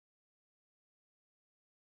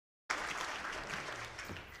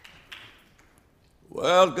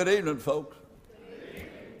Well, good evening, folks.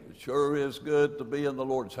 It sure is good to be in the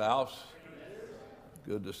Lord's house.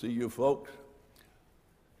 Good to see you folks.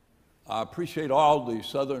 I appreciate all the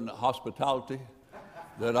southern hospitality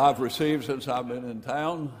that I've received since I've been in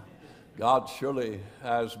town. God surely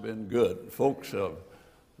has been good. Folks,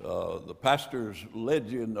 the pastors led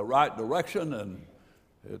you in the right direction, and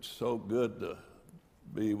it's so good to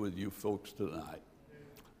be with you folks tonight.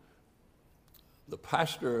 The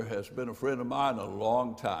pastor has been a friend of mine a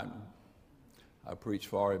long time. I preached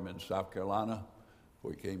for him in South Carolina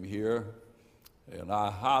before he came here, and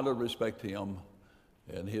I highly respect him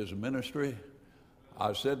and his ministry.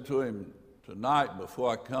 I said to him tonight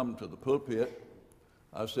before I come to the pulpit,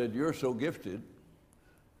 I said, "You're so gifted,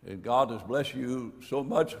 and God has blessed you so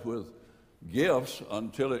much with gifts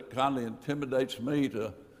until it kind of intimidates me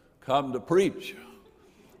to come to preach.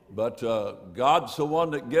 But God's the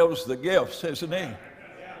one that gives the gifts, isn't he?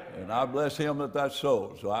 And I bless him that that's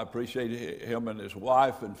so. So I appreciate him and his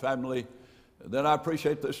wife and family. And then I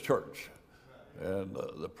appreciate this church and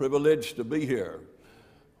the privilege to be here.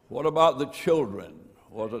 What about the children?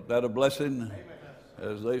 Wasn't that a blessing?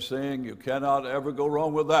 As they sing, you cannot ever go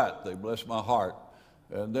wrong with that. They bless my heart.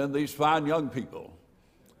 And then these fine young people.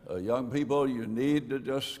 Young people, you need to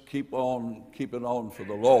just keep on keeping on for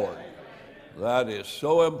the Lord. That is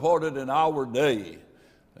so important in our day,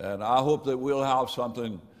 and I hope that we'll have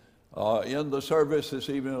something in the service this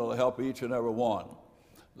evening that will help each and every one.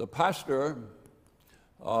 The pastor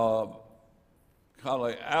kind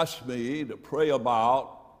of asked me to pray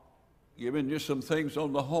about giving you some things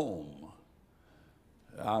on the home,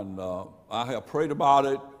 and I have prayed about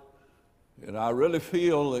it, and I really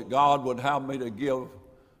feel that God would have me to give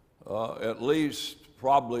at least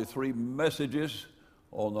probably 3 messages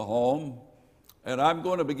on the home. And I'm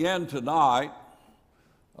going to begin tonight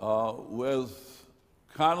with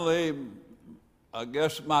kindly, I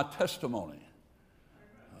guess, my testimony.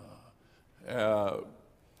 My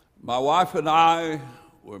wife and I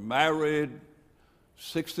were married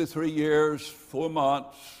 63 years, 4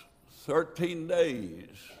 months, 13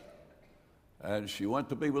 days. And she went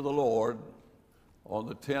to be with the Lord on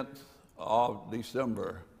the 10th of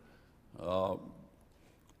December.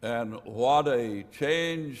 And what a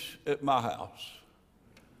change at my house.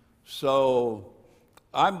 So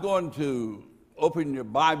I'm going to open your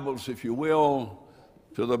Bibles, if you will,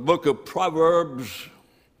 to the book of Proverbs,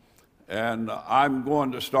 and I'm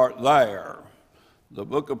going to start there. The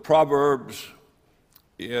book of Proverbs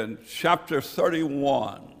in chapter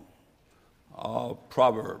 31 of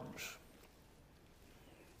Proverbs.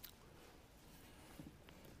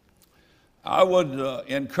 I would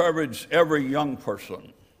encourage every young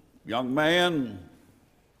person, young man,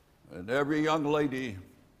 and every young lady,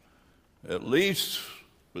 at least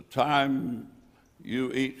the time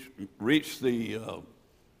you each reach the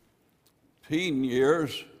teen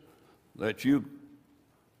years, that you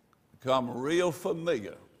become real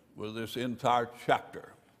familiar with this entire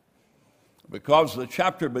chapter. Because the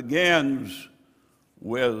chapter begins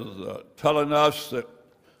with telling us that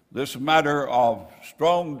this matter of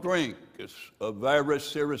strong drink is a very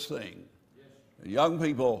serious thing. Young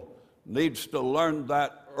people needs to learn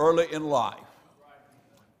that early in life.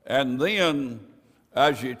 And then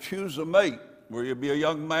as you choose a mate, whether you be a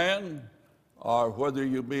young man or whether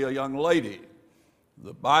you be a young lady,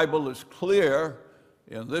 the Bible is clear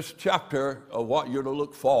in this chapter of what you're to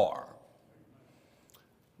look for.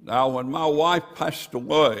 Now, when my wife passed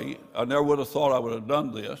away, I never would have thought I would have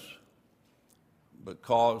done this,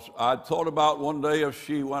 because I thought about one day if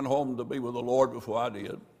she went home to be with the Lord before I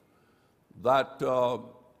did, that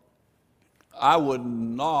I would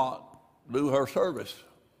not do her service.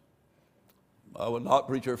 I would not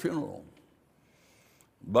preach her funeral.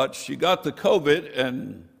 But she got the COVID,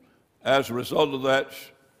 and as a result of that,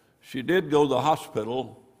 she did go to the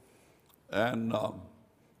hospital. And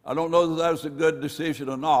I don't know that was a good decision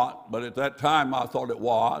or not, but at that time I thought it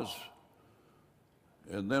was.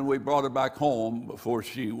 And then we brought her back home before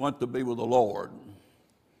she went to be with the Lord.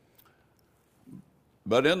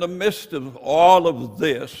 But in the midst of all of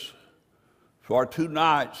this, for 2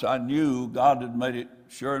 nights, I knew God had made it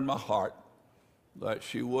sure in my heart that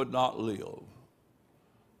she would not live,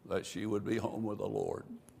 that she would be home with the Lord.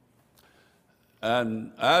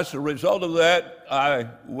 And as a result of that, I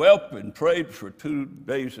wept and prayed for 2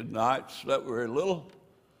 days and nights, slept very little,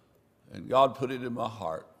 and God put it in my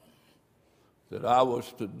heart that I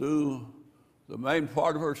was to do the main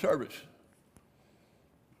part of her service.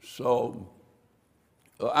 So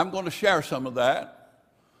I'm going to share some of that,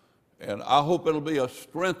 and I hope it'll be a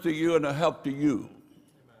strength to you and a help to you.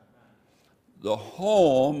 The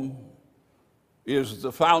home is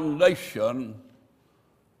the foundation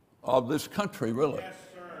of this country, really.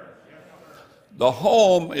 The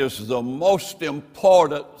home is the most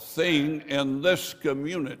important thing in this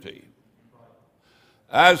community.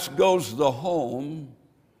 As goes the home,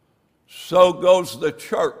 so goes the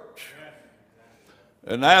church.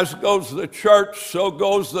 And as goes the church, so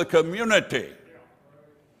goes the community.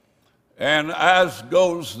 And as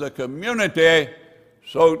goes the community,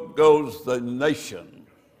 so goes the nation.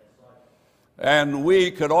 And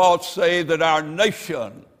we could all say that our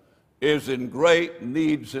nation is in great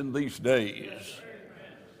needs in these days.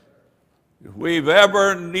 If we've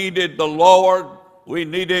ever needed the Lord, we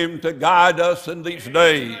need Him to guide us in these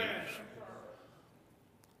days.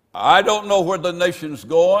 I don't know where the nation's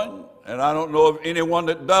going, and I don't know of anyone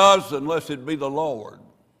that does unless it be the Lord.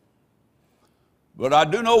 But I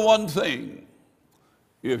do know one thing.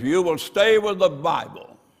 If you will stay with the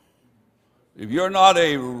Bible, if you're not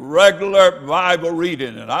a regular Bible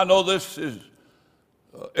reading, and I know this is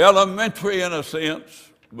elementary in a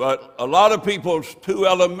sense, but a lot of people's too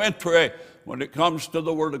elementary when it comes to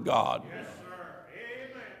the Word of God. Yes, sir.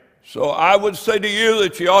 Amen. So I would say to you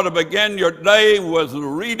that you ought to begin your day with the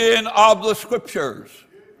reading of the Scriptures.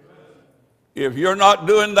 If you're not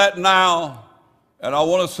doing that now, and I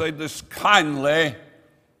want to say this kindly,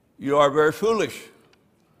 you are very foolish.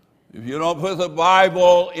 If you don't put the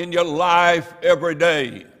Bible in your life every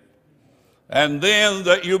day, and then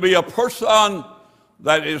that you be a person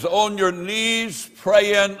that is on your knees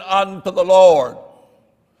praying unto the Lord.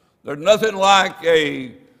 There's nothing like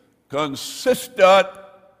a consistent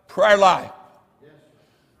prayer life.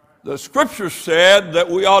 The Scripture said that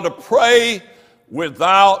we ought to pray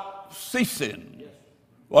without ceasing.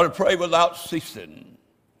 We ought to pray without ceasing.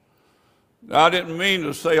 Now, I didn't mean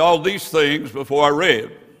to say all these things before I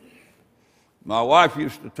read. My wife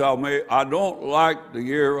used to tell me, I don't like to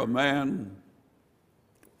hear a man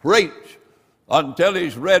preach until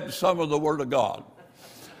he's read some of the Word of God.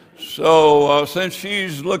 So since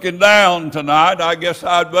she's looking down tonight, I guess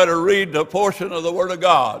I'd better read the portion of the Word of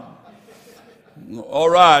God. All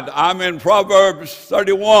right, I'm in Proverbs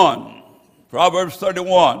 31. Proverbs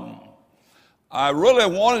 31. I really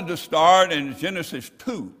wanted to start in Genesis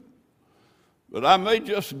 2, but I may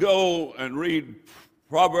just go and read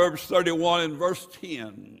Proverbs 31 and verse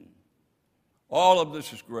 10. All of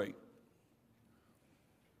this is great.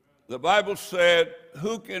 The Bible said,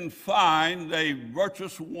 who can find a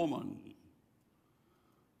virtuous woman?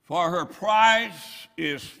 For her price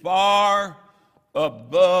is far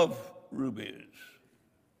above rubies.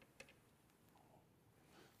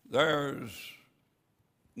 There's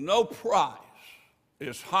no price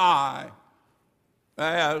as high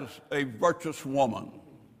as a virtuous woman.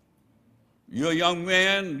 You young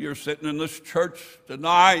men, you're sitting in this church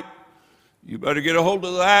tonight, you better get a hold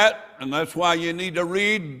of that, and that's why you need to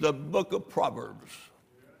read the book of Proverbs.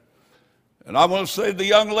 And I want to say to the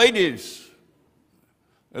young ladies,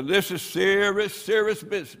 and this is serious, serious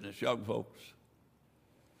business, young folks.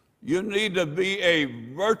 You need to be a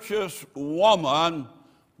virtuous woman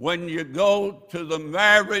when you go to the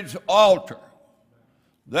marriage altar.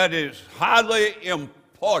 That is highly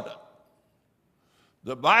important.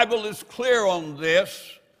 The Bible is clear on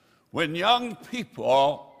this. When young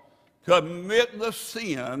people commit the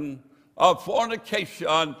sin of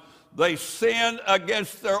fornication, they sin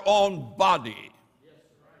against their own body.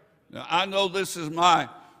 Now, I know this is my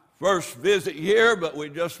first visit here, but we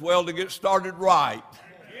just well to get started right.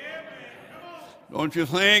 Don't you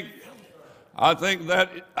think? I think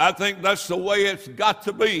that's the way it's got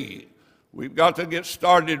to be. We've got to get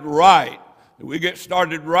started right. If we get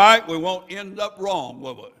started right, we won't end up wrong,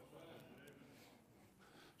 will we?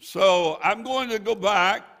 So I'm going to go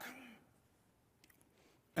back,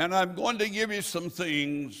 and I'm going to give you some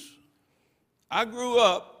things. I grew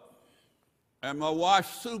up, and my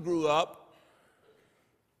wife Sue grew up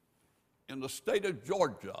in the state of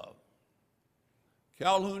Georgia,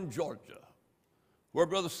 Calhoun, Georgia, where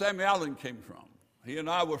Brother Sammy Allen came from. He and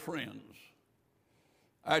I were friends.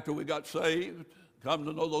 After we got saved, come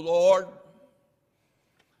to know the Lord,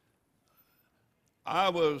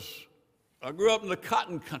 I grew up in the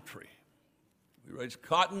cotton country. We raised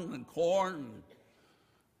cotton and corn,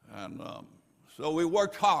 and so we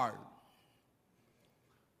worked hard.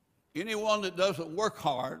 Anyone that doesn't work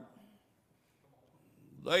hard,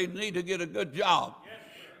 they need to get a good job,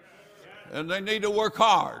 and they need to work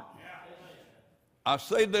hard. I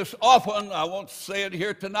say this often, I won't say it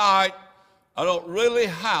here tonight. I don't really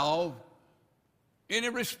have any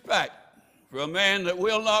respect for a man that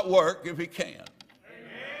will not work if he can.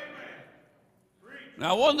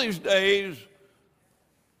 Now, one of these days,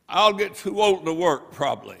 I'll get too old to work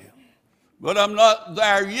probably, but I'm not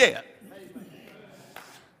there yet.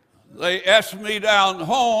 They ask me down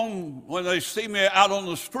home when they see me out on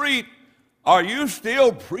the street, "Are you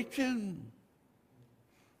still preaching?"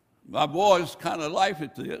 My boys kind of laugh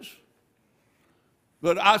at this.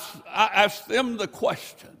 But I ask them the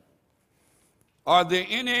question, "Are there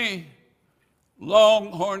any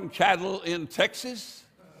longhorn cattle in Texas?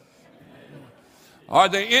 Are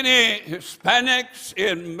there any Hispanics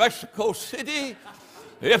in Mexico City?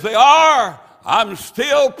 If they are, I'm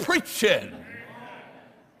still preaching.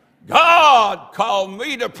 God called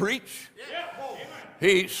me to preach.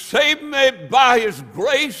 He saved me by His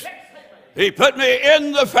grace. He put me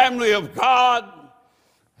in the family of God.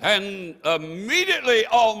 And immediately,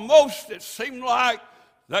 almost, it seemed like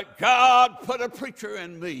that God put a preacher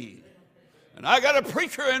in me. And I got a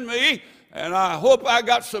preacher in me, and I hope I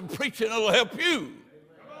got some preaching that'll help you."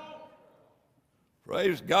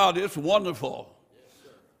 Praise God, it's wonderful.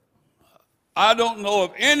 I don't know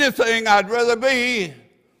of anything I'd rather be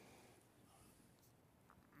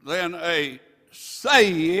than a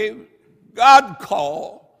saved,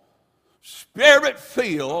 God-called,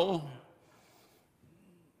 Spirit-filled,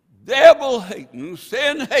 devil-hating,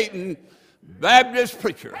 sin-hating Baptist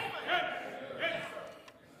preacher.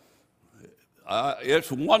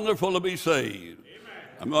 It's wonderful to be saved.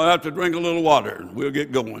 I'm going to have to drink a little water, and we'll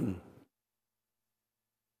get going.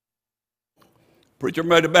 Preacher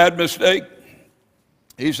made a bad mistake.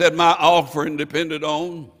 He said my offering depended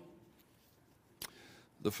on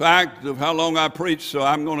the fact of how long I preached, so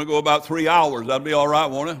I'm going to go about 3 hours. That'll be all right,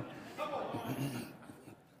 won't it?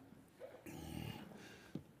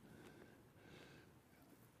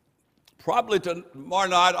 Probably tomorrow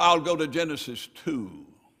night I'll go to Genesis 2.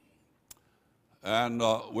 And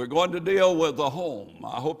we're going to deal with the home.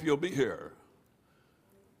 I hope you'll be here.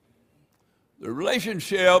 The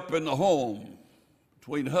relationship in the home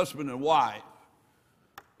between husband and wife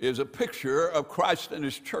is a picture of Christ and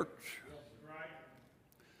His church.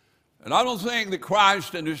 And I don't think that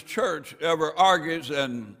Christ and His church ever argues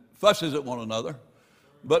and fusses at one another,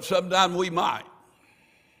 but sometimes we might.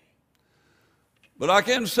 But I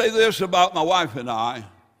can say this about my wife and I.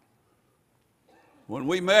 When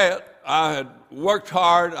we met, I had worked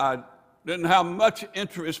hard. I didn't have much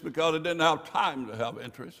interest because I didn't have time to have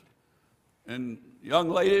interest in young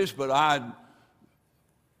ladies, but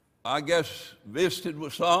I guess visited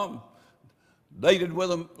with some, dated with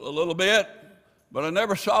them a little bit, but I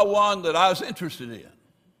never saw one that I was interested in.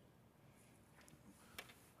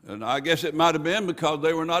 And I guess it might have been because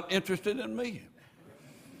they were not interested in me.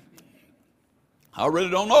 I really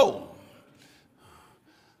don't know.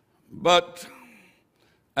 But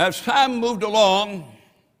as time moved along,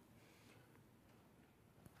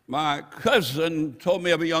 my cousin told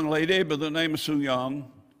me of a young lady by the name of Sue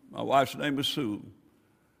Young. My wife's name is Sue.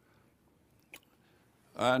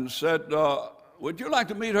 And said, "Would you like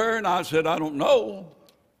to meet her?" And I said, "I don't know,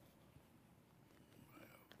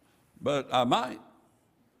 but I might."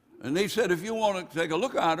 And he said, "If you want to take a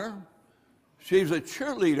look at her, she's a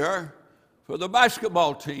cheerleader for the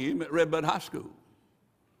basketball team at Redbud High School."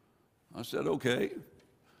 I said, "Okay.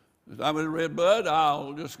 If I'm at Redbud,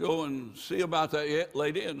 I'll just go and see about that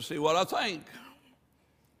lady and see what I think."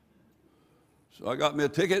 So I got me a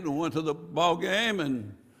ticket and went to the ball game,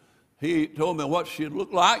 and he told me what she'd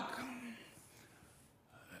look like.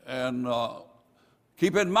 And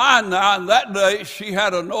keep in mind now, in that day, she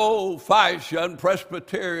had an old-fashioned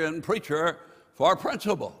Presbyterian preacher for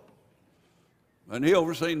principal. And he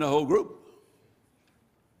overseen the whole group.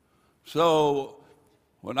 So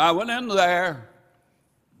when I went in there,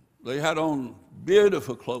 they had on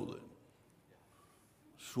beautiful clothing,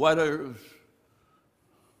 sweaters.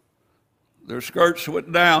 Their skirts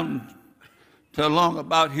went down to along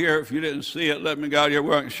about here. If you didn't see it, let me go out here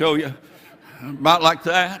where I can show you. About like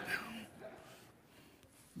that.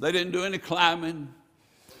 They didn't do any climbing.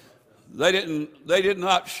 They did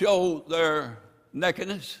not show their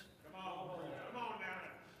nakedness.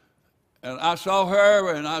 And I saw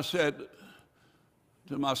her and I said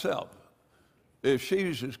to myself, if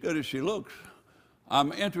she's as good as she looks,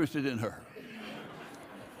 I'm interested in her.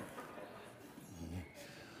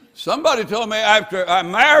 Somebody told me after I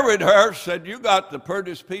married her, said, "You got the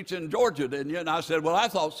prettiest peach in Georgia, didn't you?" And I said, "Well, I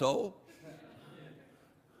thought so."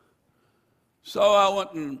 So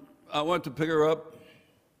I went to pick her up.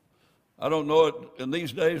 I don't know it in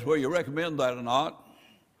these days where you recommend that or not,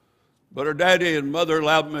 but her daddy and mother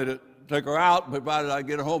allowed me to take her out, provided I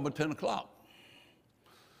get her home at 10 o'clock.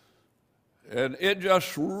 And it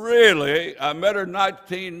just really, I met her in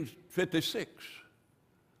 1956.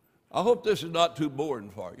 I hope this is not too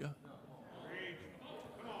boring for you.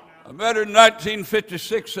 I met her in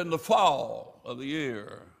 1956 in the fall of the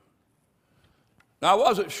year. Now, I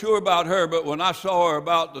wasn't sure about her, but when I saw her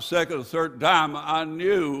about the second or third time, I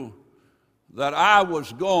knew that I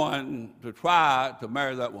was going to try to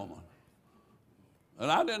marry that woman.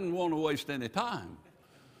 And I didn't want to waste any time.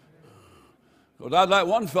 Because as that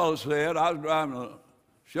one fellow said, I was driving a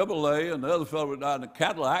Chevrolet and the other fellow was driving a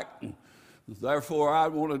Cadillac, and therefore I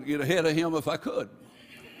wanted to get ahead of him if I could.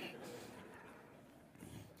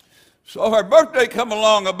 So her birthday come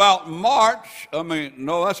along about March.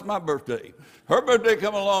 No, that's my birthday. Her birthday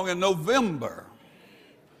come along in November,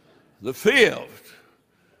 the 5th.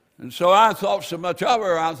 And so I thought so much of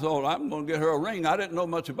her, I thought, I'm going to get her a ring. I didn't know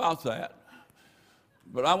much about that.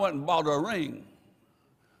 But I went and bought her a ring.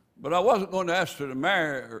 But I wasn't going to ask her to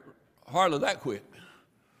marry her hardly that quick.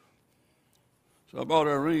 So I bought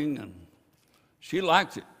her a ring, and she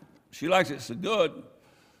liked it. She liked it so good.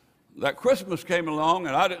 That Christmas came along,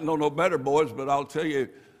 and I didn't know no better, boys, but I'll tell you,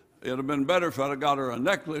 it would have been better if I'd have got her a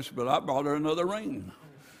necklace, but I bought her another ring.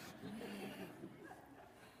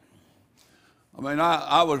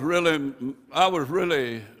 I was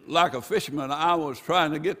really like a fisherman. I was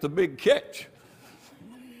trying to get the big catch.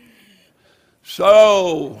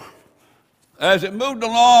 So, as it moved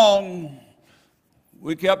along,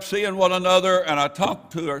 we kept seeing one another, and I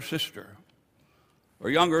talked to her sister, her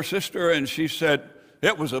younger sister, and she said,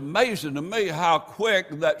 it was amazing to me how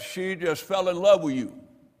quick that she just fell in love with you.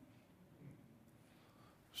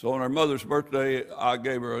 So on her mother's birthday, I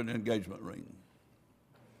gave her an engagement ring.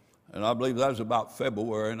 And I believe that was about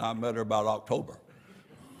February, and I met her about October.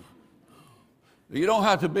 You don't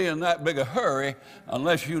have to be in that big a hurry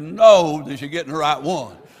unless you know that you're getting the right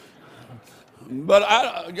one. But,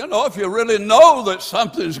 if you really know that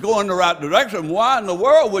something's going the right direction, why in the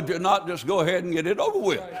world would you not just go ahead and get it over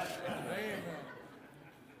with?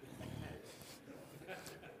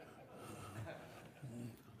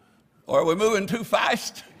 Or are we moving too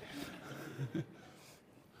fast?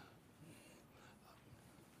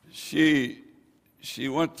 She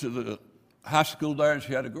went to the high school there, and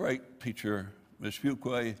she had a great teacher, Miss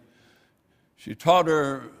Fuqua. She taught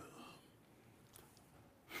her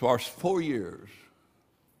for 4 years.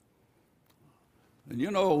 And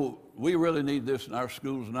we really need this in our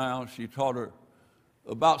schools now. She taught her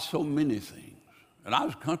about so many things. And I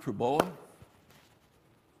was a country boy.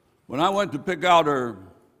 When I went to pick out her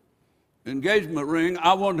engagement ring,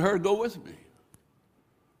 I wanted her to go with me.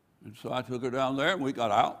 And so I took her down there, and we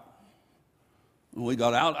got out. When we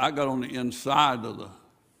got out, I got on the inside of the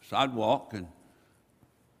sidewalk, and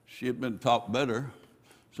she had been taught better.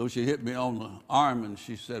 So she hit me on the arm, and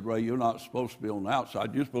she said, Ray, you're not supposed to be on the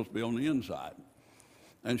outside. You're supposed to be on the inside.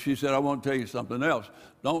 And she said, I want to tell you something else.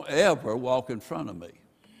 Don't ever walk in front of me.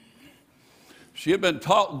 She had been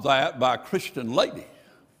taught that by a Christian lady.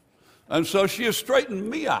 And so she has straightened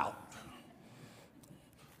me out.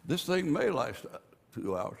 This thing may last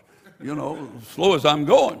 2 hours, as slow as I'm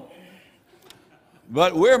going.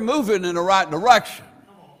 But we're moving in the right direction.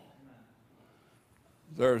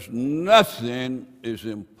 There's nothing is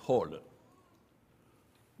important.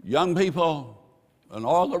 Young people and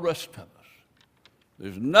all the rest of us,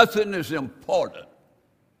 there's nothing is important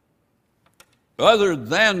other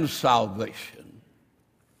than salvation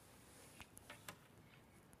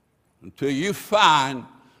until you find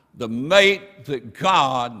the mate that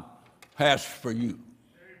God has for you.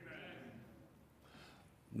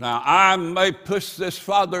 Now, I may push this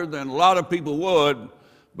farther than a lot of people would,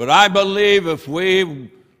 but I believe if we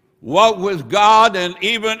walk with God, and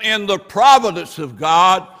even in the providence of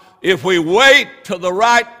God, if we wait till the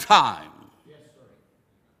right time,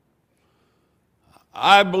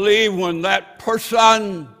 I believe when that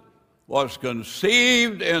person was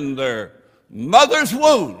conceived in their mother's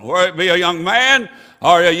womb, whether it be a young man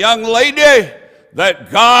or a young lady, that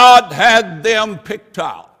God had them picked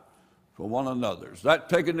out for one another. Is that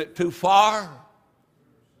taking it too far?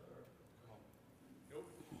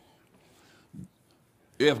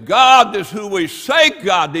 If God is who we say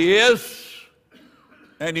God is,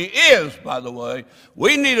 and He is, by the way,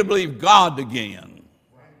 we need to believe God again.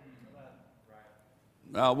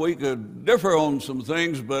 Now, we could differ on some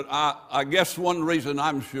things, but I guess one reason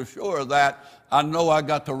I'm sure of that, I know I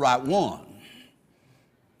got the right one.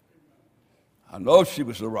 I know she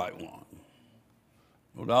was the right one.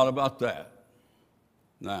 No doubt about that.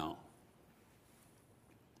 Now,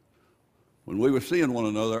 when we were seeing one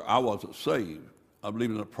another, I wasn't saved. I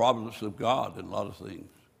believe in the providence of God in a lot of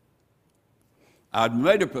things. I'd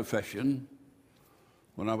made a profession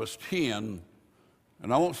when I was 10,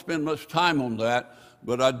 and I won't spend much time on that,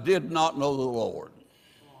 but I did not know the Lord.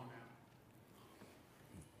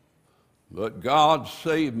 But God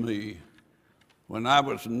saved me when I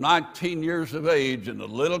was 19 years of age in a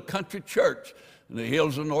little country church in the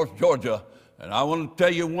hills of North Georgia. And I want to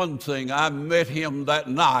tell you one thing. I met him that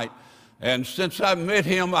night, and since I met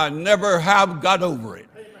him, I never have got over it.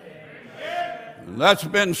 And that's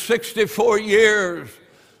been 64 years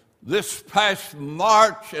this past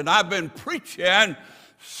March, and I've been preaching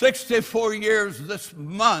 64 years this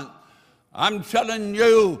month. I'm telling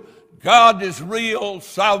you, God is real.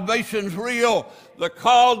 Salvation's real. The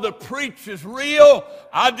call to preach is real.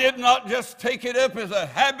 I did not just take it up as a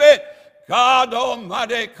habit. God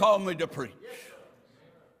Almighty called me to preach.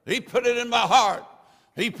 He put it in my heart.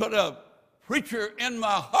 He put a preacher in my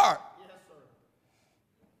heart.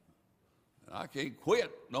 I can't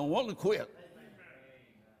quit. Don't want to quit.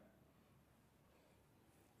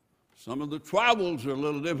 Some of the travels are a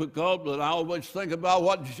little difficult, but I always think about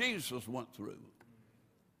what Jesus went through.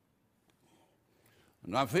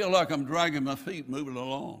 And I feel like I'm dragging my feet moving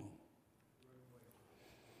along.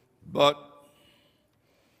 But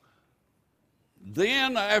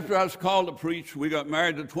then, after I was called to preach, we got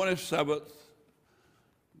married the 27th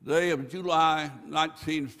day of July,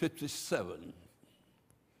 1957.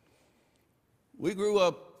 We grew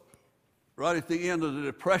up right at the end of the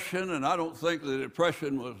Depression, and I don't think the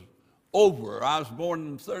Depression was over. I was born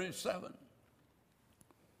in 37.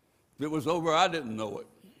 If it was over, I didn't know it.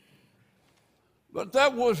 But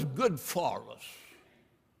that was good for us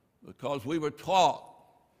because we were taught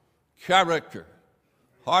character,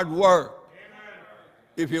 hard work.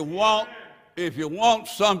 If you want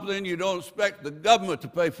something, you don't expect the government to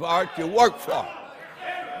pay for it, you work for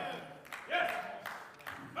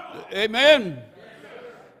it. Amen.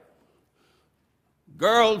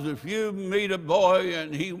 Girls, if you meet a boy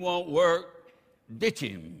and he won't work, ditch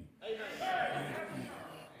him.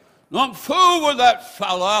 Don't fool with that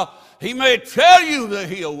fella. He may tell you that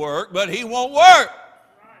he'll work, but he won't work.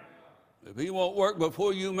 If he won't work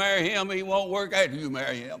before you marry him, he won't work after you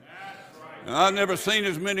marry him. And I've never seen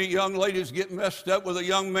as many young ladies get messed up with a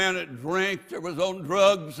young man that drank or was on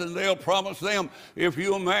drugs, and they'll promise them, if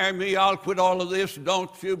you'll marry me, I'll quit all of this. Don't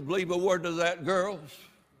you believe a word of that, girls?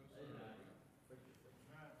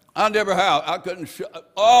 I never have. I couldn't,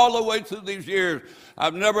 all the way through these years,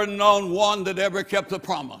 I've never known one that ever kept the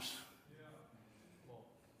promise.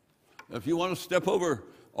 If you want to step over,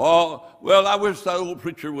 well, I wish that old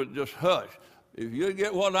preacher would just hush. If you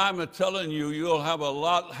get what I'm telling you, you'll have a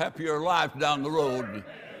lot happier life down the road.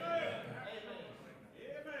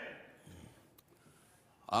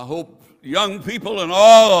 I hope young people and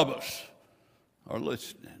all of us are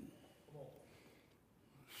listening.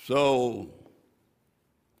 So,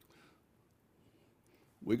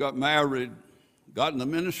 we got married, got in the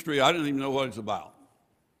ministry. I didn't even know what it's about.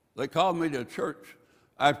 They called me to church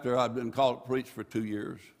after I'd been called to preach for 2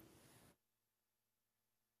 years.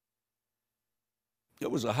 It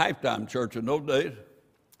was a halftime church in those days.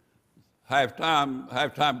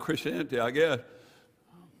 Halftime Christianity, I guess.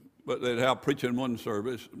 But they'd have preaching one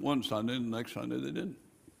service one Sunday, and the next Sunday they didn't.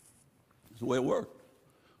 That's the way it worked.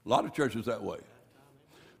 A lot of churches that way.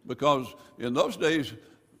 Because in those days,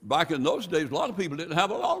 back in those days, a lot of people didn't have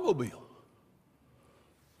an automobile.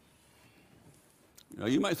 You know,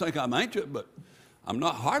 you may think I'm ancient, but I'm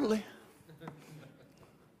not hardly.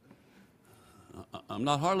 I'm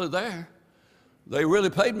not hardly there. They really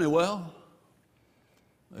paid me well.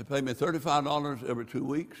 They paid me $35 every 2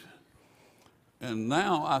 weeks. And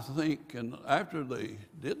now I think, and after they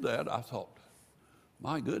did that, I thought,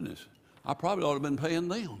 my goodness, I probably ought to have been paying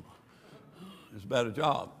them as bad a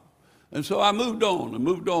job. And so I moved on,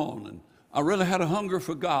 and I really had a hunger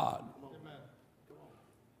for God.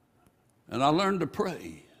 And I learned to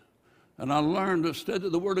pray. And I learned to study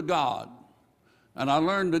the Word of God. And I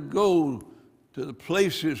learned to go to the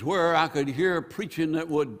places where I could hear preaching that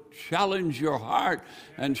would challenge your heart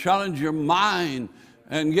and challenge your mind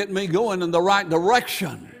and get me going in the right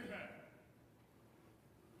direction.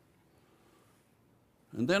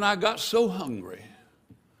 And then I got so hungry.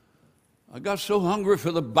 I got so hungry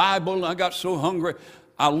for the Bible, and I got so hungry.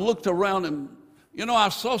 I looked around and, you know, I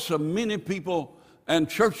saw so many people and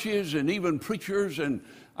churches and even preachers, and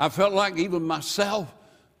I felt like even myself,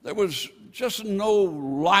 there was just no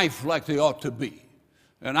life like they ought to be.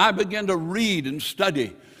 And I began to read and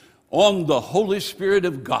study on the Holy Spirit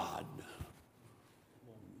of God.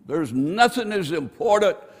 There's nothing as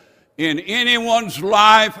important in anyone's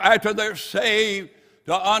life after they're saved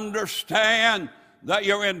to understand that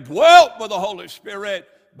you're indwelt with the Holy Spirit,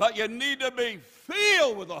 but you need to be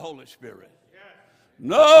filled with the Holy Spirit.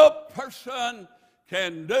 No person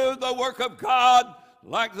can do the work of God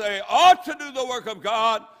like they ought to do the work of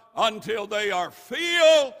God until they are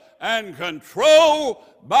filled and controlled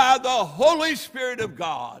by the Holy Spirit of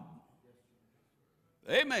God.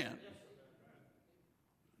 Amen.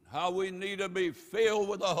 how we need to be filled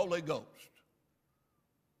with the Holy Ghost.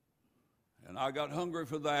 And I got hungry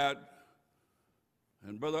for that.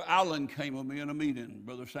 And Brother Allen came with me in a meeting,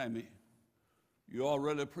 Brother Sammy. You all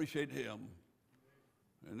really appreciate him.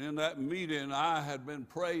 And in that meeting, I had been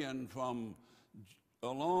praying from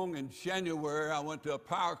along in January. I went to a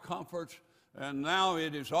power conference, and now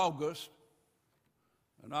it is August.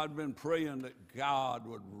 And I'd been praying that God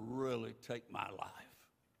would really take my life.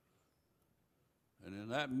 And in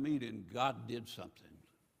that meeting, God did something.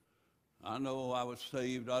 I know I was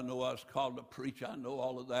saved. I know I was called to preach. I know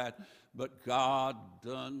all of that. But God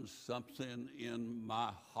done something in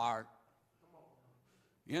my heart,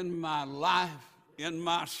 in my life, in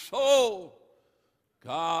my soul.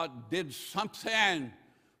 God did something,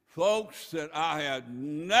 folks, that I had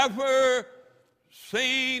never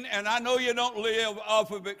seen. And I know you don't live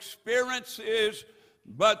off of experiences,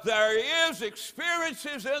 but there is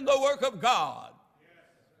experiences in the work of God.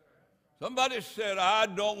 Somebody said, I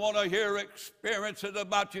don't want to hear experiences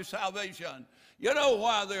about your salvation. You know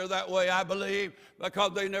why they're that way, I believe?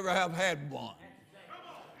 Because they never have had one.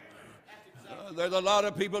 There's a lot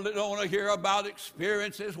of people that don't want to hear about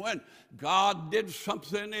experiences when God did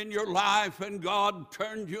something in your life and God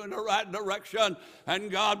turned you in the right direction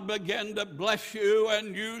and God began to bless you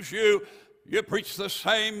and use you. You preach the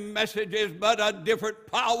same messages but a different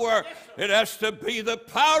power. It has to be the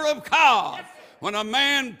power of God. When a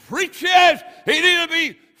man preaches, he needs to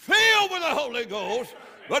be filled with the Holy Ghost,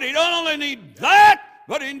 but he don't only need that,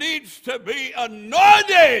 but he needs to be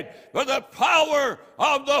anointed with the power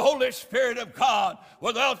of the Holy Spirit of God.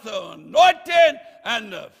 Without the anointing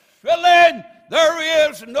and the filling, there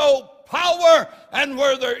is no power, and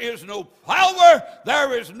where there is no power,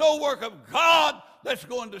 there is no work of God that's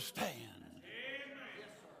going to stand. Amen. Yes,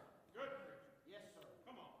 sir. Good. Yes, sir.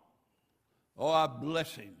 Come on. Oh, I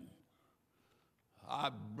bless him. I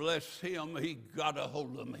bless him. He got a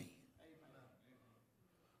hold of me.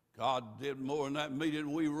 God did more in that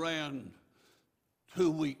meeting. We ran 2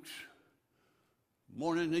 weeks,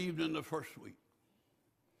 morning and evening the first week.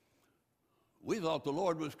 We thought the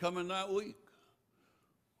Lord was coming that week.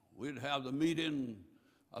 We'd have the meeting.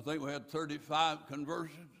 I think we had 35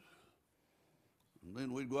 conversions. And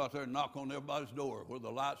then we'd go out there and knock on everybody's door, whether the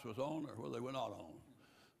lights was on or whether they were not on.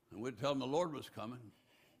 And we'd tell them the Lord was coming.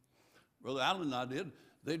 Brother Allen and I did.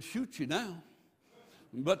 They'd shoot you now.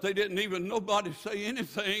 But they didn't even, nobody say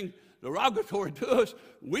anything derogatory to us.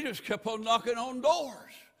 We just kept on knocking on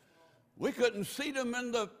doors. We couldn't see them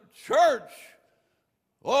in the church.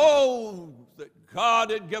 Oh, that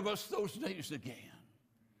God had give us those days again.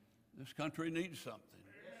 This country needs something.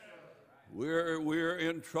 We're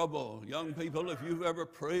in trouble. Young people, if you've ever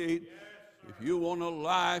prayed, if you want a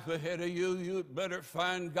life ahead of you, you'd better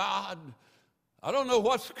find God. I don't know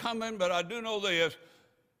what's coming, but I do know this.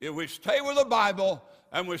 If we stay with the Bible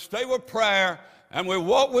and we stay with prayer and we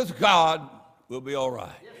walk with God, we'll be all right.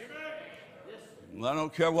 Yes. I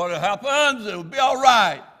don't care what happens, it'll be all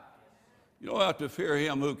right. You don't have to fear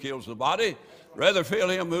him who kills the body. Rather fear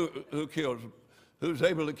him who's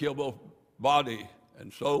able to kill both body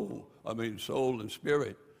and soul. Soul and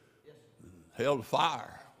spirit. Yes. Hell to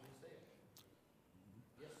fire.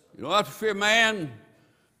 Yes, you don't have to fear man.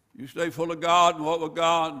 You stay full of God and walk with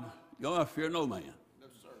God, you don't have to fear no man. No,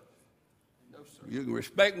 sir. No, sir. You can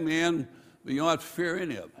respect men, but you don't have to fear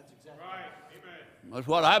any of them. That's exactly right. Amen. That's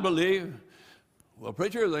what I believe. Well,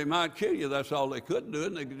 preacher, they might kill you. That's all they could do,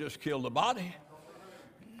 and they could just kill the body.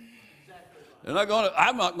 Exactly right.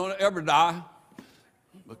 I'm not going to ever die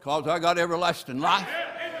because I got everlasting life. Yes,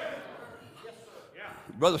 sir. Yeah.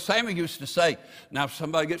 Brother Sammy used to say, now if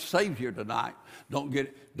somebody gets saved here tonight, don't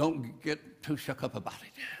get too shook up about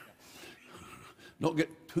it. Don't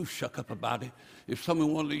get too shook up about it. If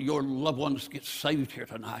one of your loved ones gets saved here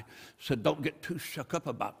tonight, said don't get too shook up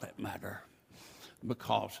about that matter.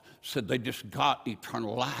 Because, said, they just got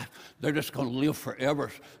eternal life. They're just going to live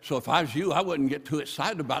forever. So if I was you, I wouldn't get too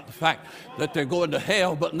excited about the fact that they're going to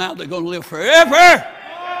hell, but now they're going to live forever.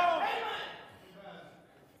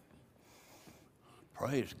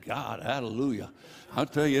 Praise God. Hallelujah. I'll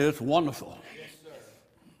tell you, it's wonderful.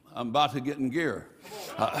 I'm about to get in gear.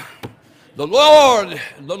 The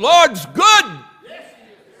Lord's good.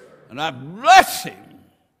 And I bless him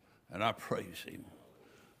and I praise him.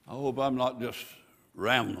 I hope I'm not just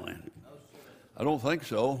rambling. I don't think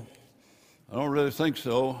so. I don't really think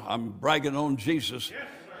so. I'm bragging on Jesus.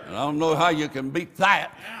 And I don't know how you can beat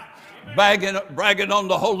that. Bragging on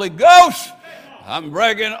the Holy Ghost. I'm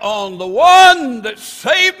bragging on the one that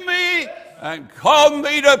saved me and called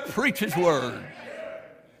me to preach his word.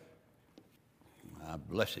 I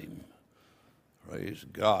bless him. Praise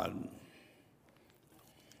God.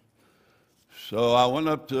 So I went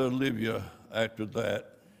up to Libya after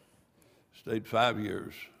that, stayed 5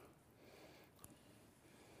 years.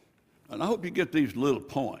 And I hope you get these little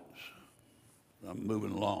points. I'm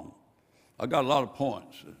moving along. I got a lot of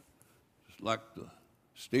points. Just like the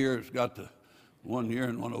steer's got the one here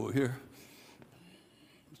and one over here,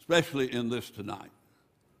 especially in this tonight.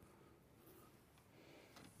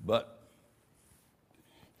 But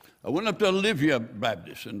I went up to Olivia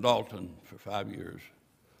Baptist in Dalton for 5 years.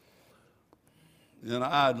 And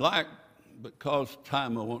I'd like, because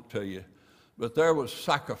time I won't tell you, but there was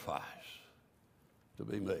sacrifice to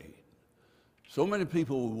be made. So many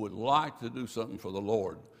people would like to do something for the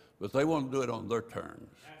Lord, but they want to do it on their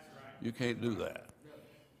terms. You can't do that.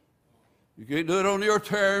 You can't do it on your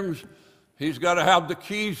terms. He's got to have the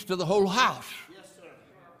keys to the whole house. Yes, sir.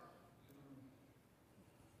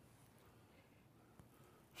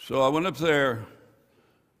 So I went up there.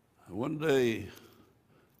 One day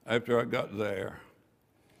after I got there,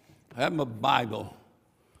 I had my Bible,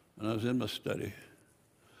 and I was in my study.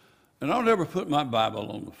 And I'll never put my Bible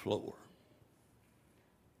on the floor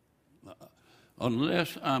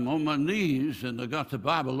unless I'm on my knees and I got the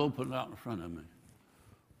Bible open out in front of me.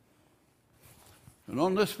 And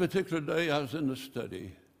on this particular day, I was in the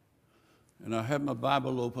study, and I had my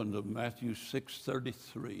Bible open to Matthew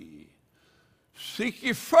 6:33. Seek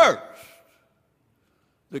ye first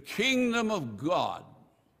the kingdom of God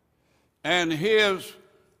and his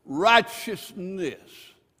righteousness,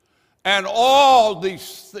 and all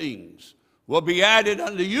these things will be added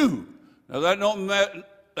unto you. Now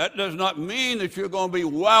that does not mean that you're going to be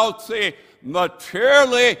wealthy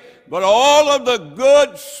materially, but all of the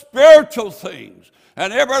good spiritual things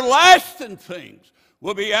and everlasting things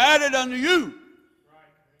will be added unto you.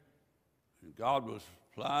 And God was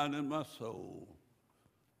flying in my soul.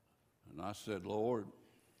 And I said, Lord,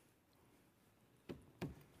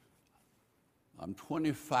 I'm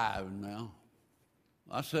 25 now.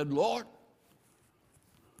 I said, Lord,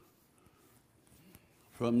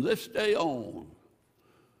 from this day on,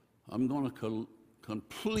 I'm going to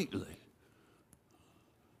completely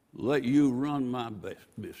let you run my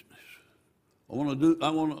business. I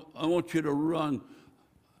want you to run.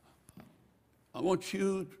 I want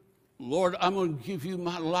you, Lord, I'm going to give you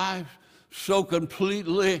my life so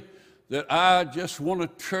completely that I just want to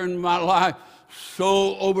turn my life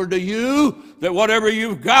so over to you that whatever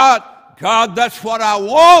you've got, God, that's what I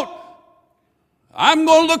want. I'm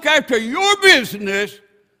going to look after your business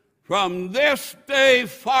from this day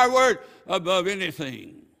forward above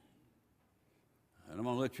anything. And I'm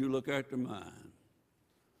going to let you look after mine.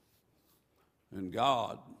 And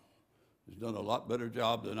God has done a lot better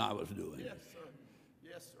job than I was doing. Yes, sir.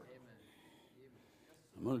 Yes, sir.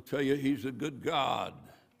 I'm going to tell you, he's a good God.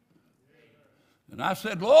 And I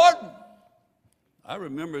said, Lord, I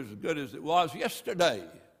remember as good as it was yesterday,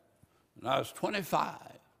 and I was 25.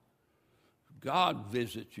 God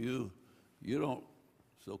visits you, you don't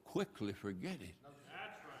so quickly forget it.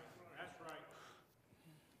 That's right. That's right.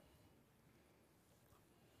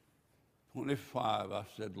 25, I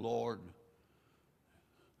said, Lord,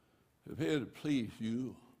 if it had pleased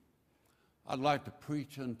you, I'd like to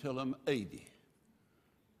preach until I'm 80.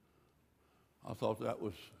 I thought that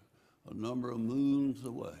was a number of moons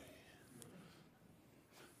away.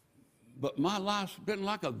 But my life's been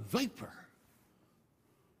like a vapor.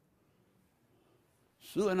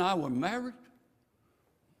 Sue and I were married,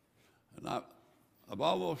 and I've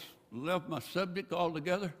almost left my subject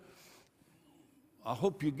altogether. I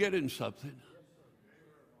hope you're getting something.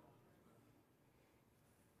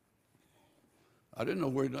 I didn't know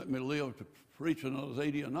where he'd let me live to preach when I was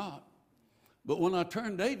 80 or not. But when I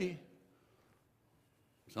turned 80,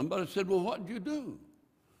 somebody said, well, what did you do?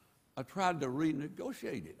 I tried to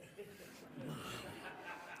renegotiate it.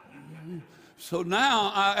 So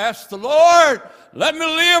now I asked the Lord, let me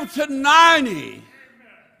live to 90.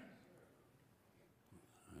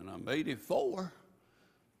 And I'm 84.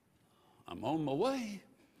 I'm on my way.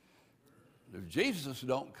 If Jesus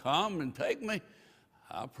don't come and take me,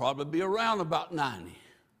 I'll probably be around about 90.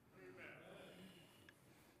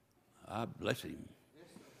 I bless him.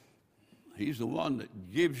 He's the one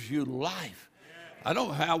that gives you life. I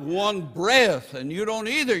don't have one breath, and you don't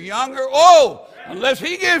either, young or old, unless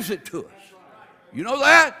he gives it to us. You know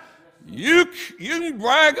that? You can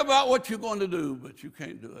brag about what you're going to do, but you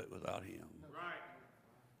can't do it without him.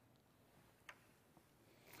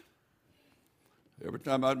 Every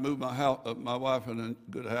time I'd move my wife in a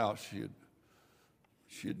good house,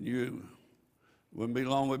 she knew. Wouldn't be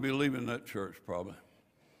long we'd be leaving that church probably.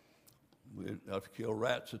 We'd have to kill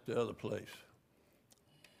rats at the other place.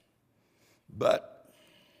 But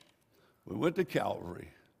we went to Calvary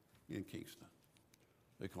in Kingston.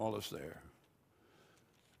 They called us there.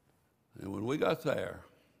 And when we got there,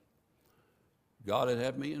 God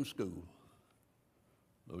had me in school.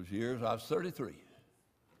 Those years, I was 33.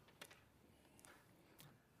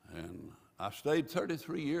 And I stayed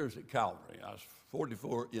 33 years at Calvary. I was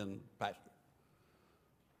 44 in pastor.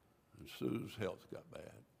 And Sue's health got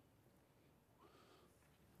bad.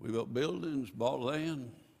 We built buildings, bought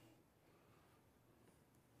land,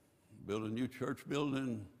 built a new church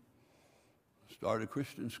building, started a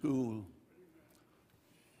Christian school,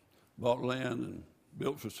 bought land and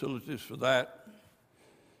built facilities for that.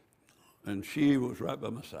 And she was right by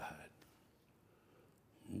my side.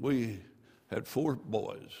 We had 4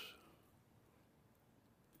 boys.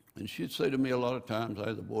 And she'd say to me a lot of times,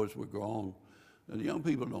 the boys were grown, and the young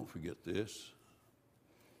people don't forget this.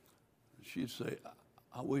 She'd say,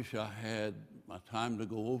 I wish I had my time to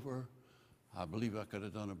go over. I believe I could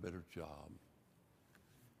have done a better job.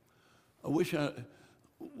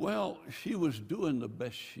 Well, she was doing the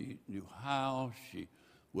best she knew how. She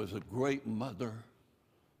was a great mother,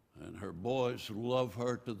 and her boys love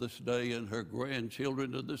her to this day, and her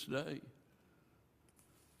grandchildren to this day.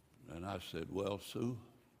 And I said, well, Sue,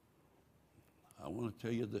 I want to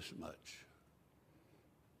tell you this much.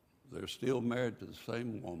 They're still married to the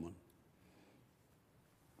same woman.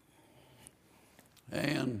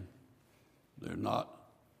 And they're not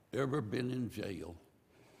ever been in jail.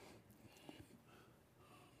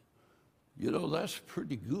 You know, that's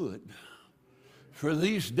pretty good for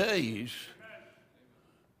these days.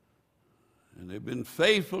 And they've been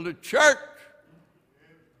faithful to church.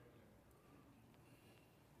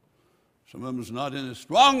 Some of them's not in as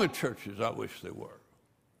strong a church as I wish they were.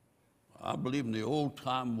 I believe in the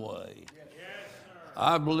old-time way.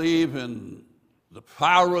 I believe in the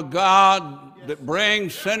power of God that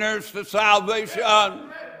brings sinners to salvation. I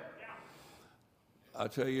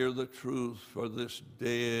tell you the truth, for this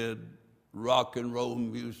dead rock and roll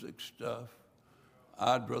music stuff,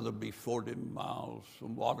 I'd rather be 40 miles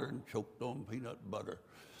from water and choked on peanut butter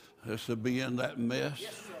than to be in that mess.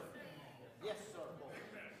 Yes, sir. Yes, sir.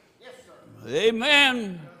 Yes, sir.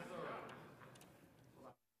 Amen.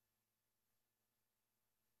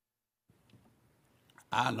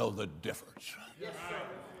 I know the difference. Yes, sir.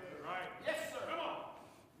 Right. Yes, sir. Come on.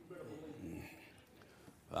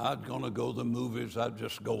 If I was going to go to the movies, I'd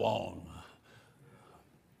just go on.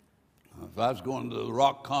 If I was going to the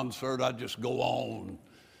rock concert, I'd just go on.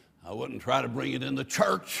 I wouldn't try to bring it in the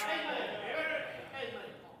church.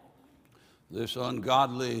 This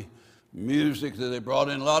ungodly music that they brought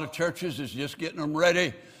in a lot of churches is just getting them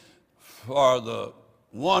ready for the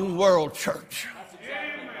one world church. That's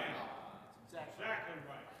exactly right. That's exactly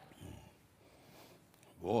right.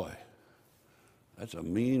 Boy, that's a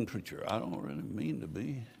mean preacher. I don't really mean to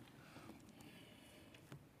be.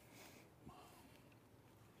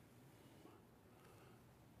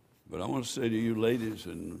 But I want to say to you ladies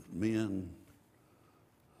and men,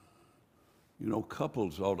 you know,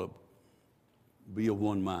 couples ought to be of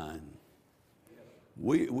one mind.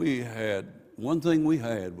 We had, one thing we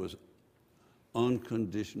had was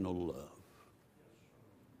unconditional love.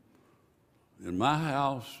 In my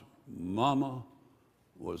house, Mama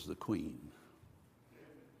was the queen.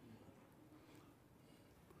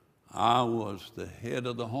 I was the head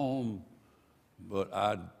of the home, but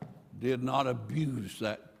I did not abuse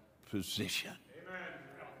that position.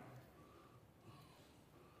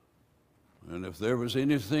 And if there was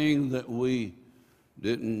anything that we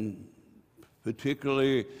didn't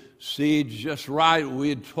particularly see just right,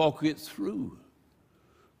 we'd talk it through.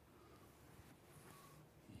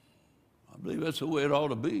 I believe that's the way it ought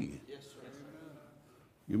to be. Yes, sir.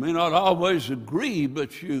 You may not always agree,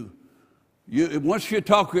 but once you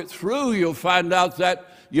talk it through, you'll find out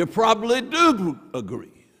that you probably do agree.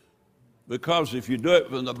 Because if you do it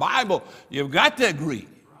from the Bible, you've got to agree.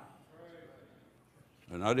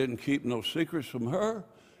 And I didn't keep no secrets from her,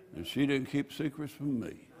 and she didn't keep secrets from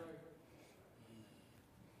me.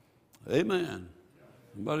 Amen.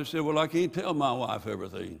 Somebody said, well, I can't tell my wife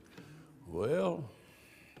everything. Well,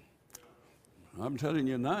 I'm telling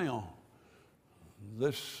you now,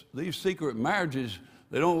 these secret marriages,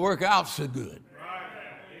 they don't work out so good.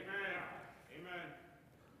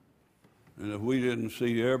 And if we didn't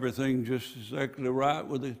see everything just exactly right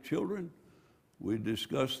with the children, we'd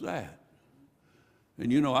discuss that.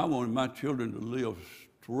 And you know, I wanted my children to live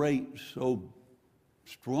straight, so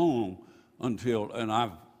strong until, and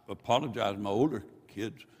I've apologized to my older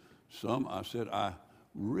kids, I said, I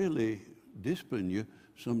really discipline you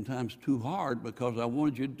sometimes too hard because I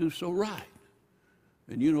wanted you to do so right.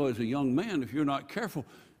 And you know, as a young man, if you're not careful,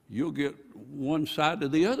 you'll get one side to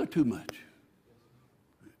the other too much.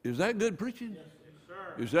 Is that good preaching? Yes, sir.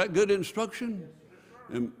 Is that good instruction?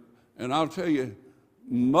 And I'll tell you,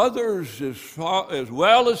 mothers as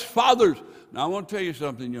well as fathers. Now, I want to tell you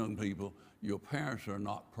something, young people. Your parents are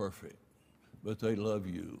not perfect, but they love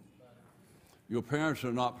you. Your parents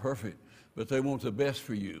are not perfect, but they want the best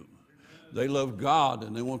for you. They love God,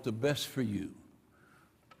 and they want the best for you.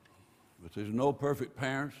 But there's no perfect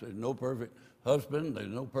parents. There's no perfect husband. There's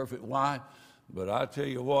no perfect wife. But I tell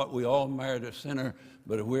you what, we all married a sinner.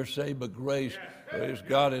 But if we're saved by grace, praise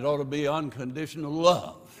God, it ought to be unconditional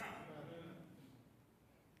love.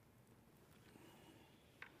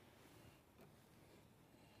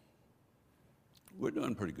 We're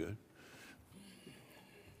doing pretty good.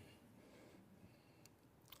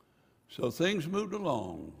 So things moved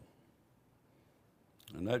along.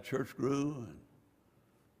 And that church grew. And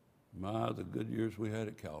my, the good years we had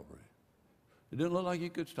at Calvary. It didn't look like you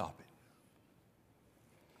could stop it.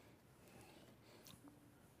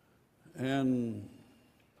 And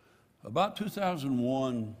about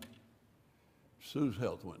 2001, Sue's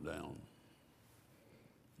health went down.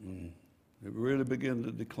 And it really began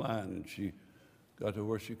to decline, and she got to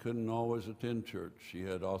where she couldn't always attend church. She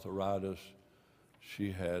had arthritis.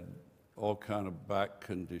 She had all kind of back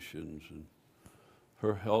conditions, and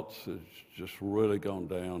her health has just really gone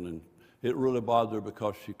down, and it really bothered her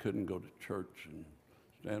because she couldn't go to church and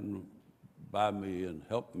stand by me and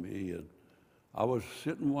help me. And I was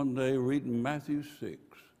sitting one day reading Matthew 6,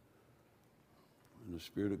 and the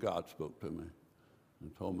Spirit of God spoke to me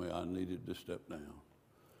and told me I needed to step down.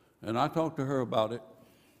 And I talked to her about it,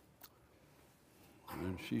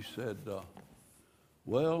 and she said,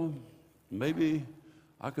 well, maybe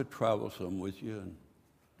I could travel some with you, and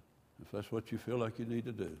if that's what you feel like you need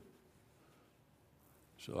to do.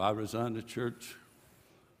 So I resigned the church,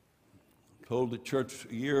 told the church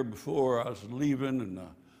a year before I was leaving, and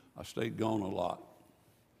I stayed gone a lot.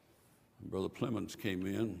 And Brother Clemens came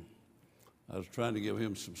in. I was trying to give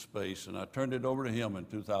him some space, and I turned it over to him in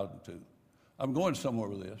 2002. I'm going somewhere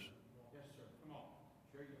with this. Yes, sir. Come on.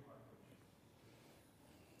 Share your heart.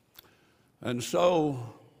 And so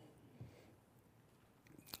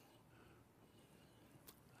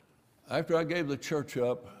after I gave the church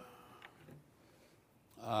up,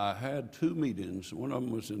 I had two meetings. One of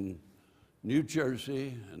them was in New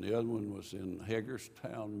Jersey, and the other one was in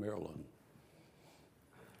Hagerstown, Maryland.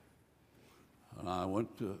 And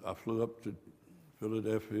I flew up to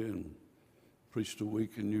Philadelphia and preached a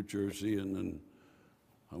week in New Jersey, and then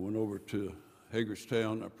I went over to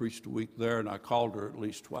Hagerstown. I preached a week there, and I called her at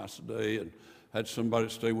least twice a day and had somebody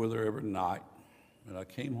stay with her every night. And I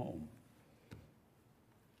came home.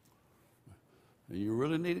 And you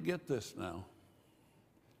really need to get this now.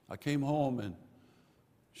 I came home, and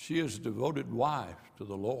she is a devoted wife to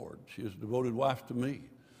the Lord. She is a devoted wife to me.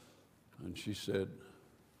 And she said,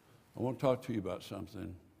 I want to talk to you about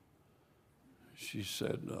something. She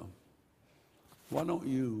said, why don't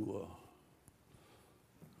you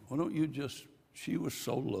just, she was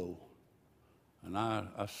so low. And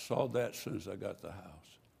I saw that as soon as I got to the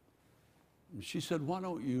house. And she said, why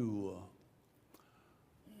don't you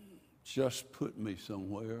just put me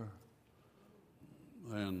somewhere,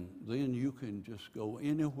 and then you can just go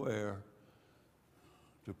anywhere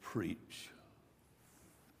to preach.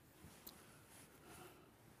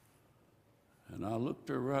 And I looked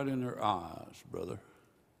her right in her eyes, brother,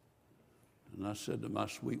 and I said to my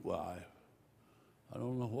sweet wife, I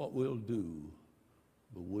don't know what we'll do,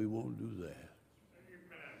 but we won't do that.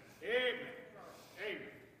 Amen. Amen. Amen.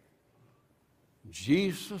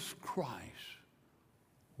 Jesus Christ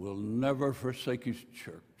will never forsake his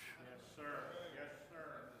church. Yes, sir. Yes,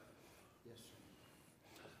 sir. Yes,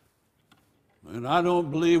 sir. And I don't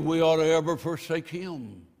believe we ought to ever forsake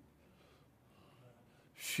him.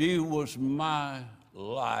 She was my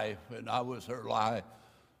life, and I was her life.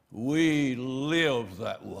 We lived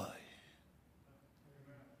that way.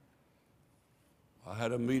 I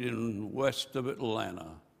had a meeting west of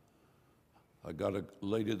Atlanta. I got a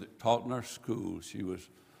lady that taught in our school. She was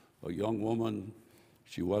a young woman.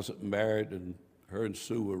 She wasn't married, and her and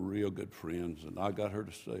Sue were real good friends, and I got her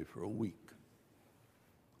to stay for a week.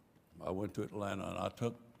 I went to Atlanta, and I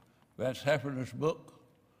took Vance Hafner's book,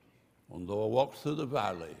 Although I Walked Through the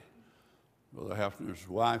Valley. Brother Hafner's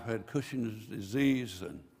wife had Cushing's disease,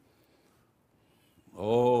 and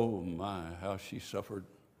oh my, how she suffered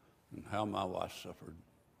and how my wife suffered.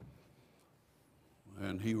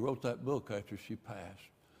 And he wrote that book after she passed.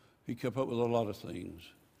 He kept up with a lot of things.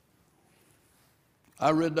 I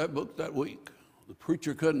read that book that week. The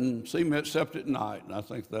preacher couldn't see me except at night, and I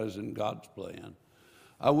think that is in God's plan.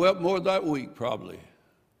 I wept more that week, probably.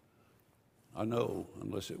 I know,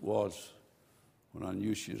 unless it was when I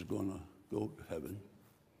knew she was going to go to heaven.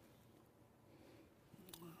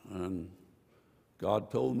 And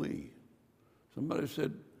God told me. Somebody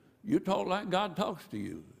said, you talk like God talks to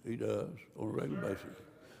you. He does on a regular basis.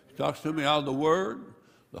 He talks to me out of the Word.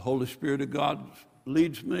 The Holy Spirit of God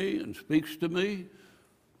leads me and speaks to me.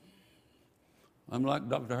 I'm like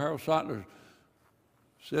Dr. Harold Seidler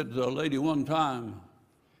said to a lady one time.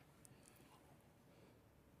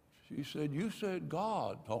 She said, you said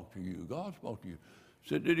God talked to you. God spoke to you.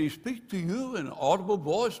 Said, did he speak to you in an audible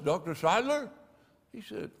voice, Dr. Seidler? He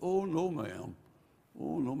said, oh, no, ma'am.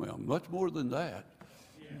 Oh, no, ma'am. Much more than that.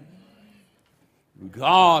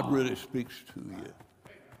 God really speaks to you.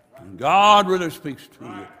 And God really speaks to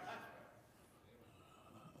you.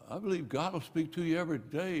 I believe God will speak to you every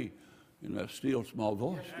day in that still small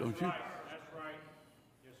voice, don't you? That's right.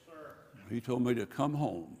 Yes, sir. He told me to come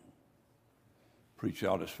home, preach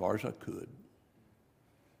out as far as I could.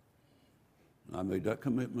 And I made that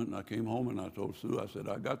commitment, and I came home and I told Sue, I said,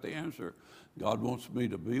 I got the answer. God wants me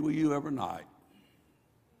to be with you every night.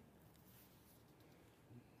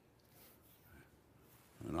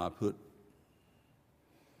 And I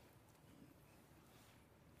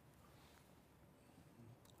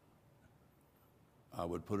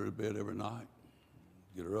would put her to bed every night,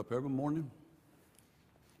 get her up every morning,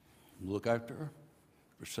 look after her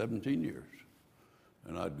for 17 years.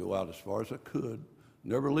 And I'd go out as far as I could,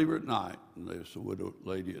 never leave her at night. And there was a widow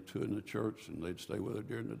lady at 2 in the church, and they'd stay with her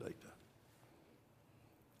during the daytime.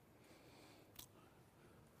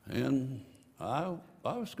 And I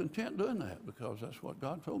was content doing that because that's what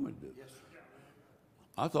God told me to do. Yes, sir.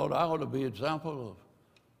 I thought I ought to be an example of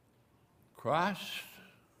Christ,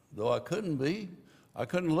 though I couldn't be. I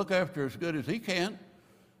couldn't look after her as good as he can.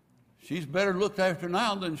 She's better looked after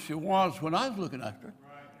now than she was when I was looking after her.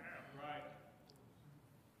 Right.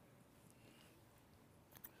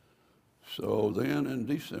 So then in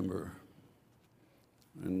December,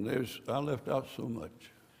 and I left out so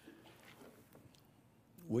much.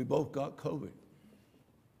 We both got COVID.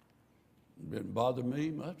 It didn't bother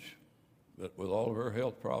me much, but with all of her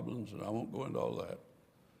health problems, and I won't go into all that.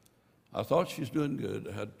 I thought she's doing good.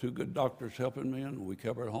 I had 2 good doctors helping me, and we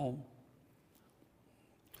kept her home.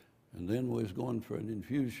 And then we was going for an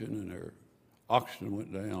infusion, and her oxygen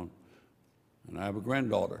went down. And I have a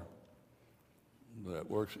granddaughter that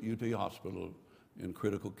works at UT Hospital in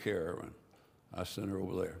critical care, and I sent her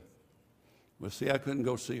over there. But see, I couldn't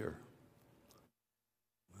go see her.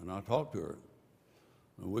 And I talked to her.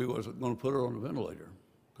 And we wasn't going to put her on the ventilator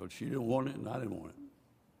because she didn't want it and I didn't want it.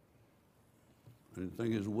 I didn't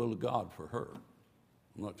think it was the will of God for her.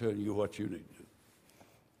 I'm not telling you what you need to do.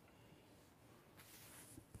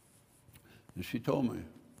 And she told me.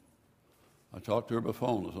 I talked to her by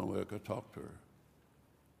phone. There's the only way I could talk to her.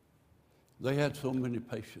 They had so many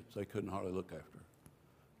patients, they couldn't hardly look after her.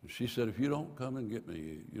 And she said, if you don't come and get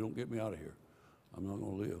me, you don't get me out of here, I'm not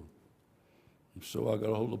going to live. And so I got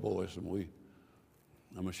a hold of the boys, and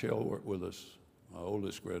Michelle worked with us, my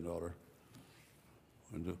oldest granddaughter,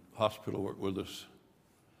 and the hospital worked with us.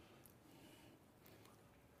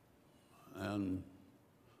 And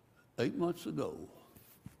 8 months ago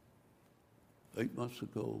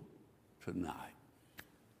tonight,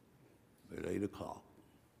 at 8 o'clock,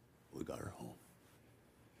 we got her home.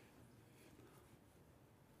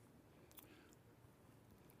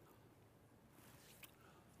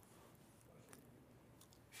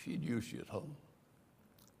 She knew she was home.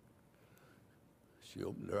 She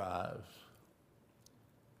opened her eyes.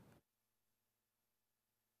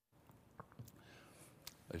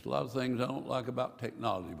 There's a lot of things I don't like about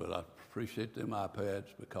technology, but I appreciate them iPads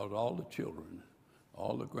because all the children,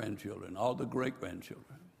 all the grandchildren, all the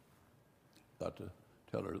great-grandchildren got to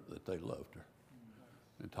tell her that they loved her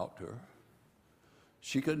and talk to her.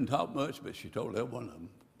 She couldn't talk much, but she told every one of them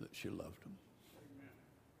that she loved them.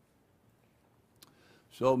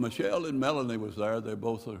 So Michelle and Melanie was there. They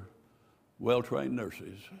both are well-trained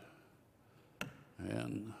nurses.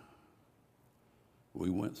 And we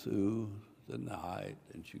went through the night,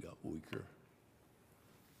 and she got weaker.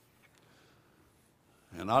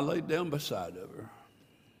 And I laid down beside of her.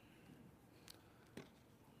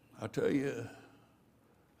 I tell you,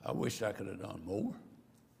 I wish I could have done more.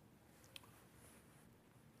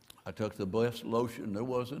 I took the best lotion there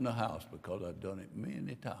was in the house because I'd done it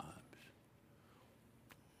many times.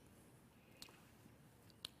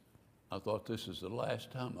 I thought this is the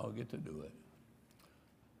last time I'll get to do it.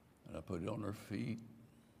 And I put it on her feet.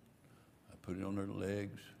 I put it on her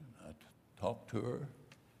legs. I talked to her,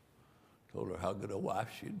 told her how good a wife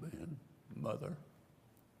she'd been, mother,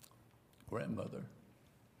 grandmother,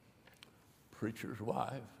 preacher's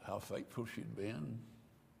wife, how faithful she'd been.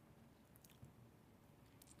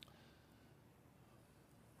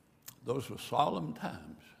 Those were solemn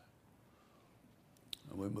times.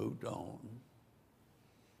 And we moved on.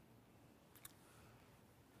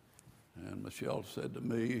 And Michelle said to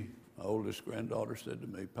me, my oldest granddaughter said to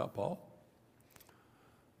me, Papa,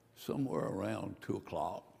 somewhere around 2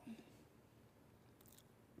 o'clock,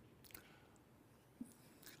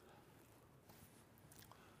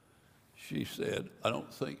 she said, I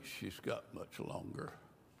don't think she's got much longer.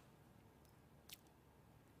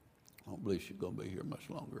 I don't believe she's going to be here much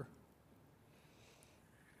longer.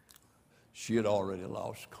 She had already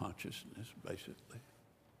lost consciousness, basically.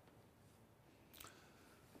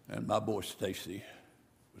 And my boy Stacy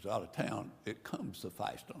was out of town. It comes to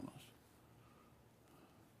fast on us.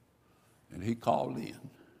 And he called in.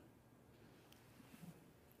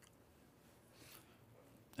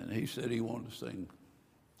 And he said he wanted to sing.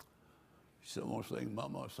 He said, I want to sing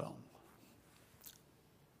Mama a song.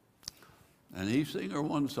 And he sang her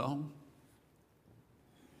one song.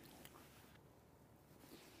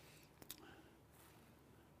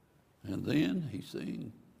 And then he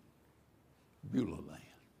sang Beulah Land.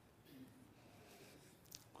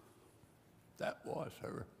 That was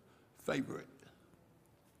her favorite.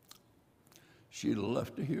 She'd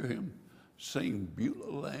love to hear him sing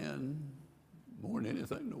Beulah Land more than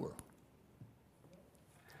anything in the world.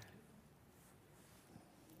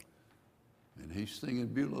 And he's singing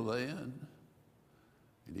Beulah Land,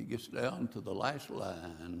 and he gets down to the last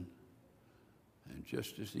line, and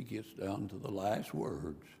just as he gets down to the last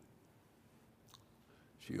words,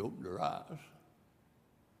 she opened her eyes,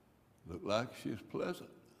 looked like she was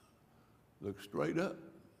pleasant, looked straight up,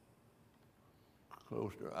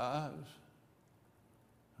 closed her eyes,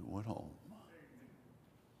 and went home.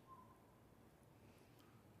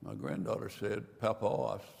 My granddaughter said, Papa,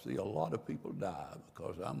 I see a lot of people die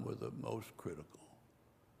because I'm with the most critical.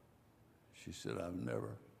 She said, I've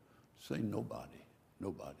never seen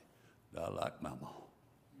nobody die like Mama.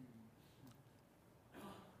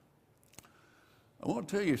 I want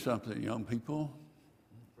to tell you something, young people.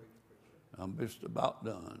 I'm just about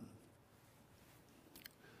done.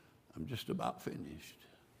 I'm just about finished.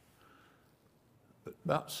 But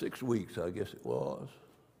about 6 weeks, I guess it was,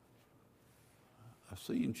 I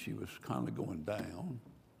seen she was kind of going down.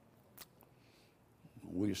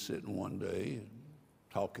 We were sitting one day and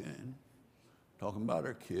talking about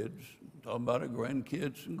our kids, talking about our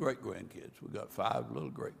grandkids and great-grandkids. We got 5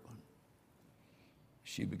 little great ones.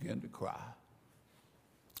 She began to cry.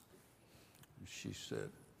 And she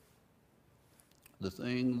said, the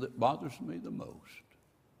thing that bothers me the most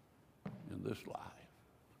in this life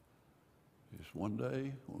is one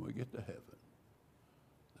day when we get to heaven,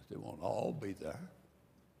 that they won't all be there.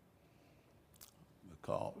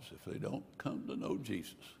 Because if they don't come to know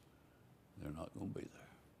Jesus, they're not going to be there.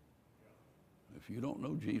 If you don't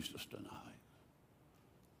know Jesus tonight,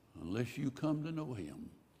 unless you come to know him,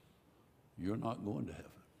 you're not going to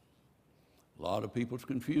heaven. A lot of people's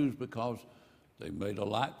confused because they made a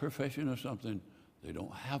light profession of something. They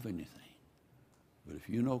don't have anything. But if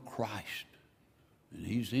you know Christ and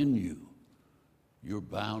he's in you, you're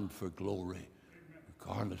bound for glory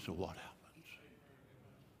regardless of what happens.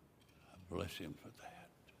 I bless him for that.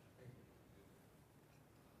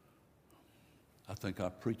 I think I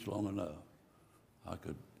preached long enough. I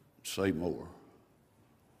could say more.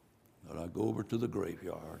 But I go over to the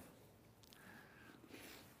graveyard,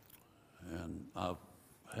 and I've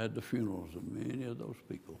had the funerals of many of those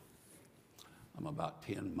people. I'm about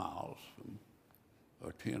 10 miles from,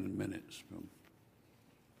 or 10 minutes from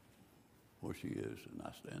where she is, and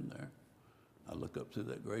I stand there. I look up through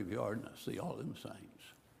that graveyard, and I see all them saints.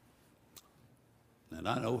 And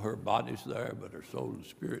I know her body's there, but her soul and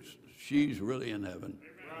spirit, she's really in heaven.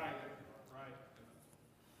 Right.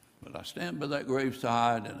 But I stand by that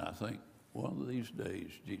graveside, and I think, one of these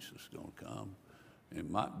days, Jesus is going to come. It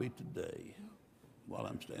might be today, while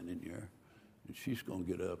I'm standing here, and she's going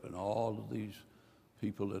to get up, and all of these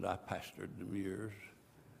people that I pastored them years,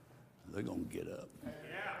 they're going to get up.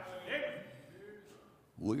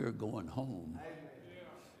 We are going home.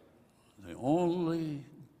 The only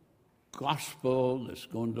gospel that's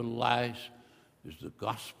going to last is the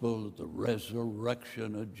gospel of the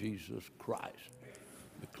resurrection of Jesus Christ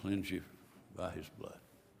to cleanse you by his blood.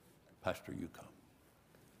 Pastor, you come.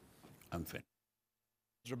 I'm finished.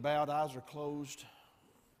 Eyes are bowed, eyes are closed.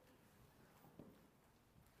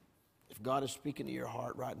 If God is speaking to your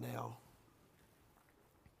heart right now,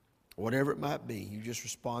 whatever it might be, you just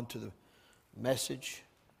respond to the message.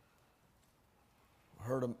 I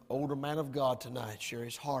heard an older man of God tonight share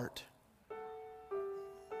his heart.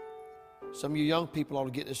 Some of you young people ought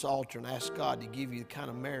to get this altar and ask God to give you the kind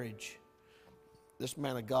of marriage this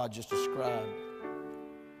man of God just described.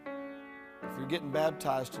 If you're getting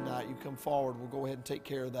baptized tonight, you come forward. We'll go ahead and take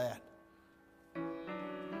care of that.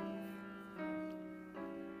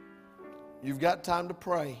 You've got time to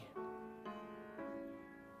pray.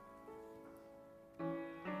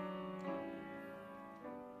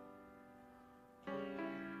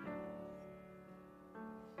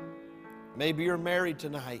 Maybe you're married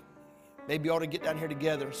tonight. Maybe you ought to get down here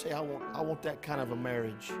together and say, I want that kind of a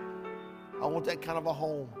marriage. I want that kind of a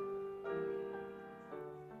home.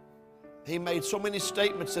 He made so many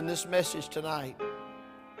statements in this message tonight.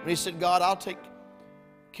 And he said, God, I'll take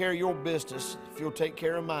care of your business if you'll take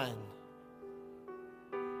care of mine.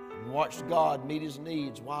 And watched God meet his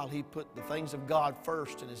needs while he put the things of God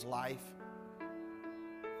first in his life.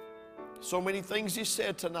 So many things he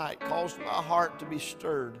said tonight caused my heart to be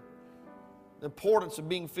stirred. The importance of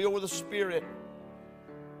being filled with the Spirit.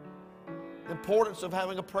 The importance of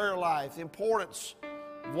having a prayer life. The importance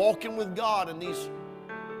of walking with God in these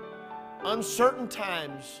uncertain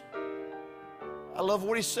times. I love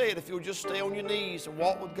what he said. If you'll just stay on your knees and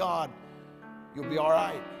walk with God, you'll be all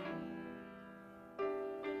right.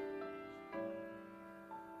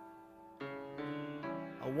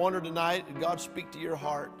 I wonder tonight, did God speak to your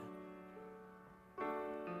heart?